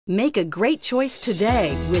Make a great choice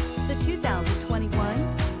today with the 2021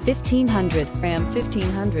 1500. Ram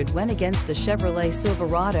 1500 went against the Chevrolet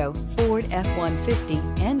Silverado, Ford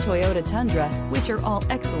F-150, and Toyota Tundra, which are all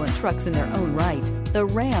excellent trucks in their own right. The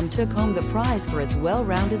Ram took home the prize for its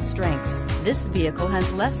well-rounded strengths. This vehicle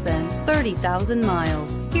has less than 30,000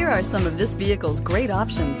 miles. Here are some of this vehicle's great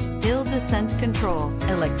options: hill descent control,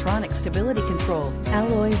 electronic stability control,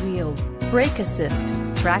 alloy wheels, brake assist,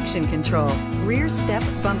 traction control, rear step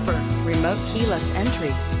bumper, remote keyless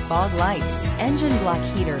entry, fog lights, engine block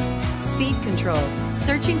heater, speed control.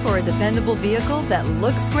 Searching for a dependable vehicle that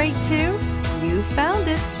looks great too? You found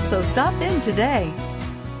it, so stop in today.